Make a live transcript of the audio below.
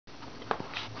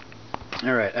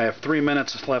Alright, I have 3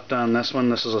 minutes left on this one.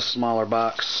 This is a smaller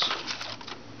box.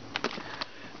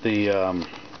 The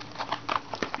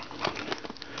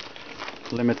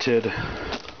limited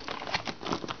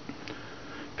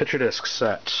picture disc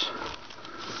set.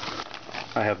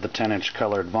 I have the 10-inch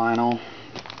colored vinyl.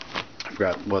 I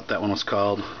forgot what that one was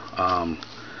called.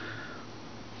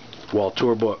 Wall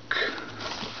Tour Book.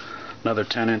 Another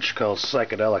 10-inch called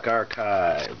Psychedelic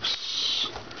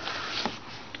Archives.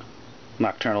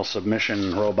 Nocturnal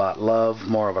Submission, Robot Love,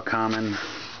 more of a common.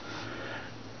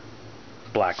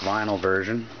 Black vinyl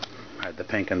version. I had the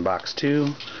pink in box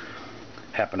 2.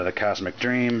 Happened to the Cosmic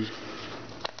Dream.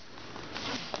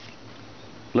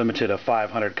 Limited of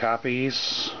 500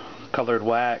 copies. Colored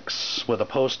wax with a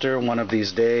poster, One of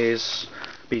These Days.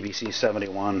 BBC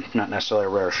 71. Not necessarily a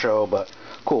rare show, but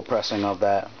cool pressing of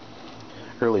that.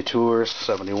 Early Tours,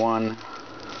 71.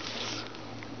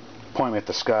 Point Me at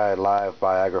the Sky Live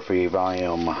Biography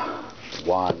Volume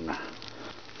 1.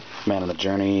 Man on the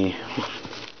Journey.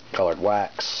 Colored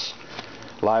wax.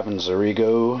 Live in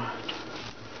Zarigo.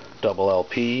 Double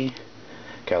LP.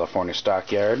 California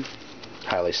Stockyard.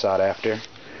 Highly sought after.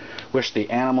 Wish the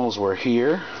Animals Were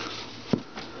Here.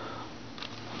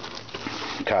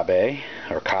 Cabe,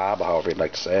 or Cobb, however you'd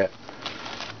like to say it.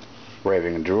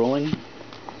 Raving and Drooling.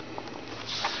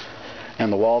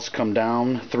 And The Walls Come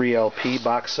Down 3LP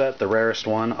box set, the rarest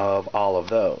one of all of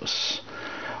those.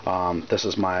 This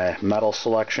is my metal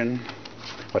selection,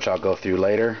 which I'll go through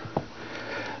later.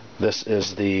 This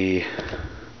is the...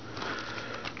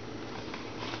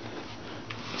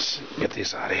 Let's get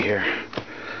these out of here.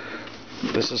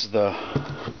 This is the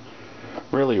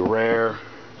really rare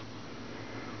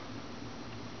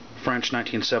French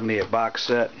 1978 box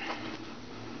set.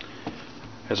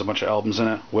 Has a bunch of albums in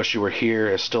it. Wish You Were Here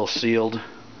is still sealed.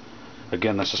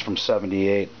 Again, this is from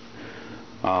 '78.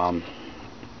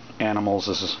 Animals.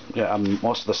 This is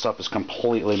most of the stuff is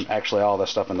completely. Actually, all the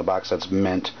stuff in the box set's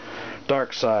mint.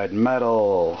 Dark Side,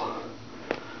 Metal.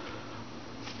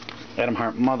 Adam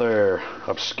Hart Mother,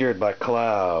 Obscured by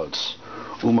Clouds.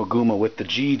 Ummagumma with the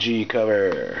GG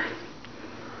cover.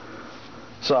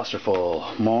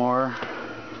 Saucerful, more.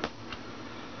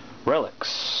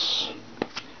 Relics.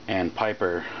 And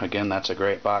Piper. Again, that's a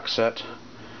great box set.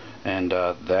 And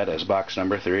that is box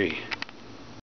number 3.